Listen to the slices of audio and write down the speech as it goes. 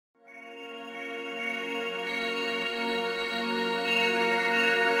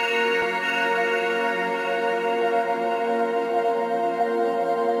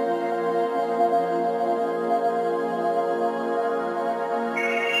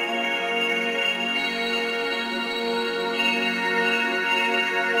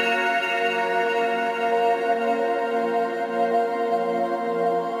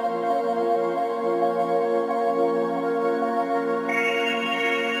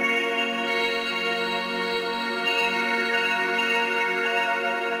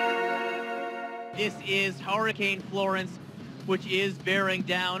This is Hurricane Florence, which is bearing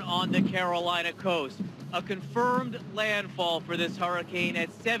down on the Carolina coast. A confirmed landfall for this hurricane at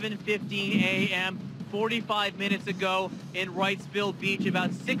 7:15 a.m. 45 minutes ago in Wrightsville Beach,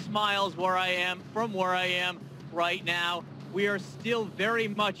 about 6 miles from where I am right now. We are still very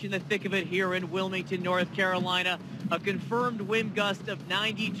much in the thick of it here in Wilmington, North Carolina. A confirmed wind gust of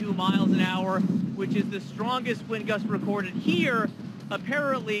 92 miles an hour, which is the strongest wind gust recorded here,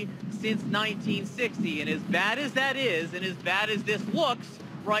 apparently, since 1960. And as bad as that is, and as bad as this looks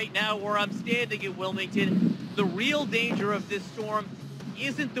right now where I'm standing in Wilmington, the real danger of this storm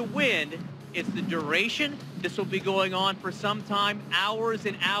isn't the wind, it's the duration. This will be going on for some time, hours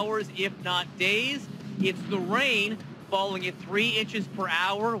and hours, if not days. It's the rain falling at 3 inches per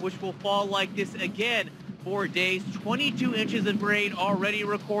hour, which will fall like this again for days. 22 inches of rain already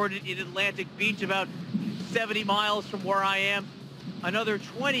recorded in Atlantic Beach, about 70 miles from where I am. Another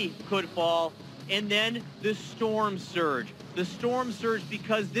 20 could fall. And then the storm surge. The storm surge,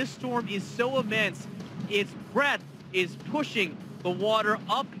 because this storm is so immense, its breadth is pushing the water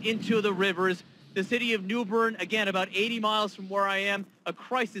up into the rivers. The city of New Bern, again, about 80 miles from where I am, a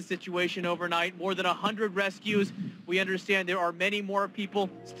crisis situation overnight, more than 100 rescues. We understand there are many more people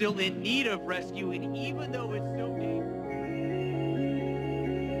still in need of rescue, and even though it's so dangerous.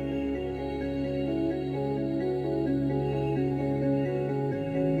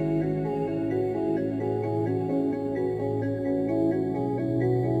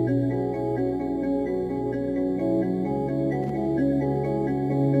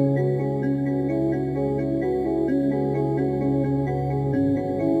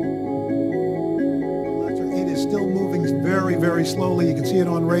 Very slowly. You can see it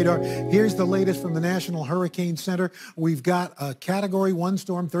on radar. Here's the latest from the National Hurricane Center. We've got a Category 1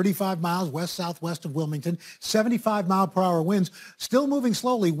 storm, 35 miles west-southwest of Wilmington, 75-mile-per-hour winds, still moving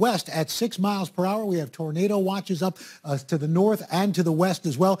slowly west at 6 miles per hour. We have tornado watches up to the north and to the west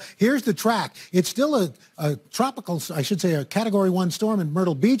as well. Here's the track. It's still a tropical, I should say, a Category 1 storm in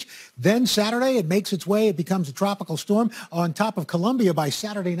Myrtle Beach. Then Saturday, it makes its way. It becomes a tropical storm on top of Columbia by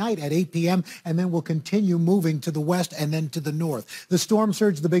Saturday night at 8 p.m., and then will continue moving to the west and then to the north. The storm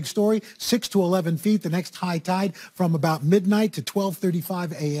surge, the big story, 6 to 11 feet, the next high tide from about midnight to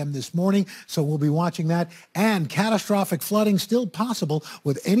 12:35 a.m. this morning. So we'll be watching that. And catastrophic flooding still possible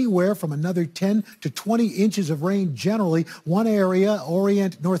with anywhere from another 10 to 20 inches of rain generally. One area,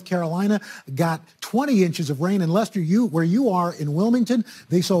 Orient, North Carolina, got 20 inches of rain. And Lester, where you are in Wilmington,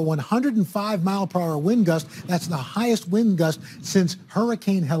 they saw 105-mile-per-hour wind gust. That's the highest wind gust since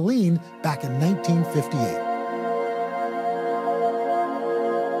Hurricane Helene back in 1958.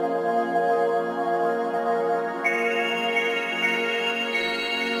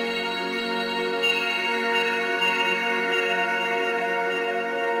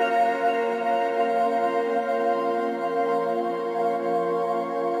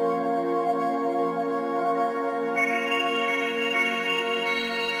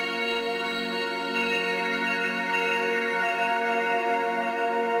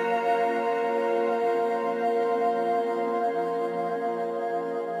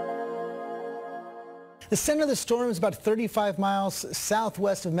 The center of the storm is about 35 miles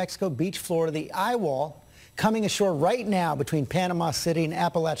southwest of Mexico Beach, Florida. The eye wall coming ashore right now between Panama City and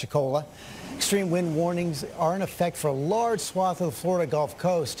Apalachicola. Extreme wind warnings are in effect for a large swath of the Florida Gulf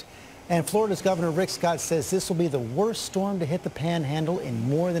Coast. And Florida's Governor Rick Scott says this will be the worst storm to hit the Panhandle in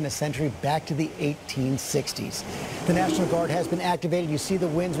more than a century, back to the 1860s. The National Guard has been activated. You see the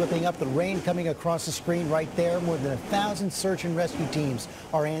winds whipping up, the rain coming across the screen right there. More than 1,000 search and rescue teams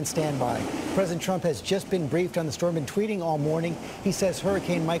are on standby. President Trump has just been briefed on the storm, been tweeting all morning. He says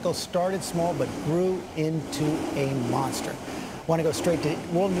Hurricane Michael started small but grew into a monster. Want to go straight to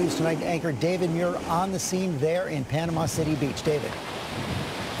World News Tonight. Anchor David Muir on the scene there in Panama City Beach. David.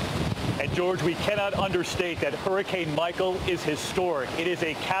 And George, we cannot understate that Hurricane Michael is historic. It is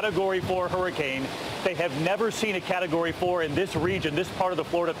a Category 4 hurricane. They have never seen a Category 4 in this region, this part of the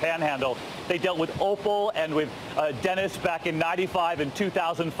Florida Panhandle. They dealt with Opal and with Dennis back in 95 and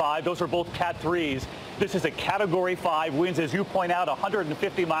 2005. Those were both Cat 3s. This is a Category 5, winds, as you point out,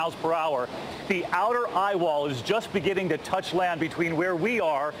 150 miles per hour. The outer eye wall is just beginning to touch land between where we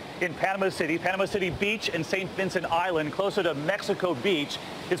are in Panama City Beach and St. Vincent Island, closer to Mexico Beach,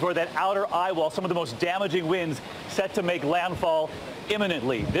 is where that outer eye wall, some of the most damaging winds set to make landfall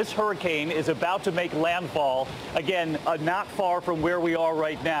imminently. This hurricane is about to make landfall, again, not far from where we are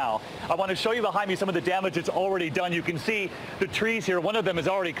right now. I want to show you behind me some of the damage it's already done. You can see the trees here. One of them has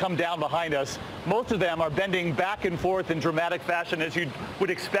already come down behind us. Most of them are bending back and forth in dramatic fashion, as you would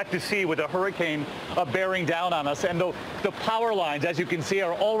expect to see with a hurricane bearing down on us. And the power lines, as you can see,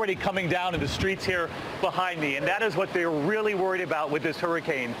 are already coming down in the streets here behind me. And that is what they're really worried about with this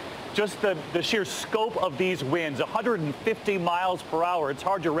hurricane. Just the sheer scope of these winds, 150 miles per hour. It's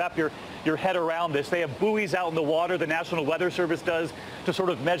hard to wrap your head around this. They have buoys out in the water, the National Weather Service does, to sort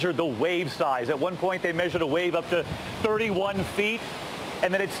of measure the wave size. At one point, they measured a wave up to 31 feet.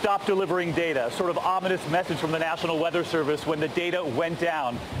 And then it stopped delivering data. Sort of ominous message from the National Weather Service when the data went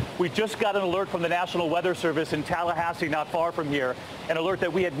down. We just got an alert from the National Weather Service in Tallahassee, not far from here, an alert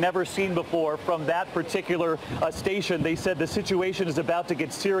that we had never seen before from that particular station. They said the situation is about to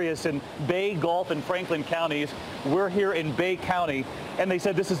get serious in Bay, Gulf, and Franklin counties. We're here in Bay County, and they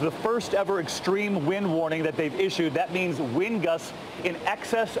said this is the first ever extreme wind warning that they've issued. That means wind gusts in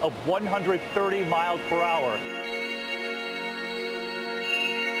excess of 130 miles per hour.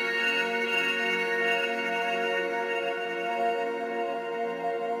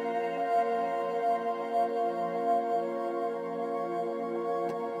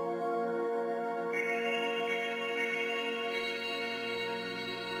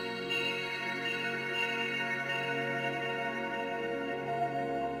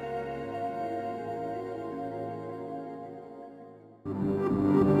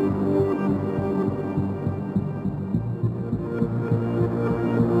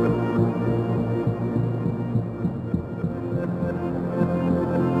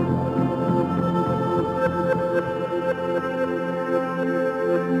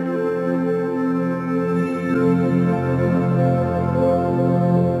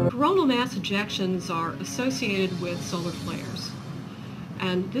 Ejections are associated with solar flares,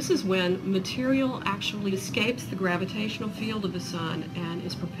 and this is when material actually escapes the gravitational field of the sun and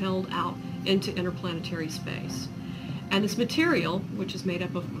is propelled out into interplanetary space. And this material, which is made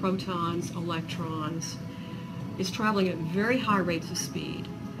up of protons, electrons, is traveling at very high rates of speed.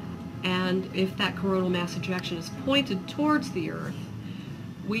 And if that coronal mass ejection is pointed towards the Earth,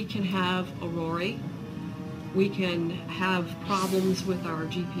 we can have aurorae. We can have problems with our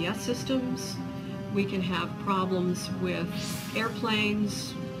GPS systems. We can have problems with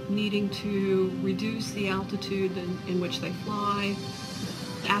airplanes needing to reduce the altitude in which they fly.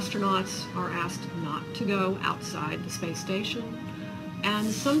 Astronauts are asked not to go outside the space station. And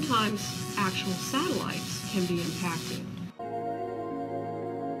sometimes actual satellites can be impacted.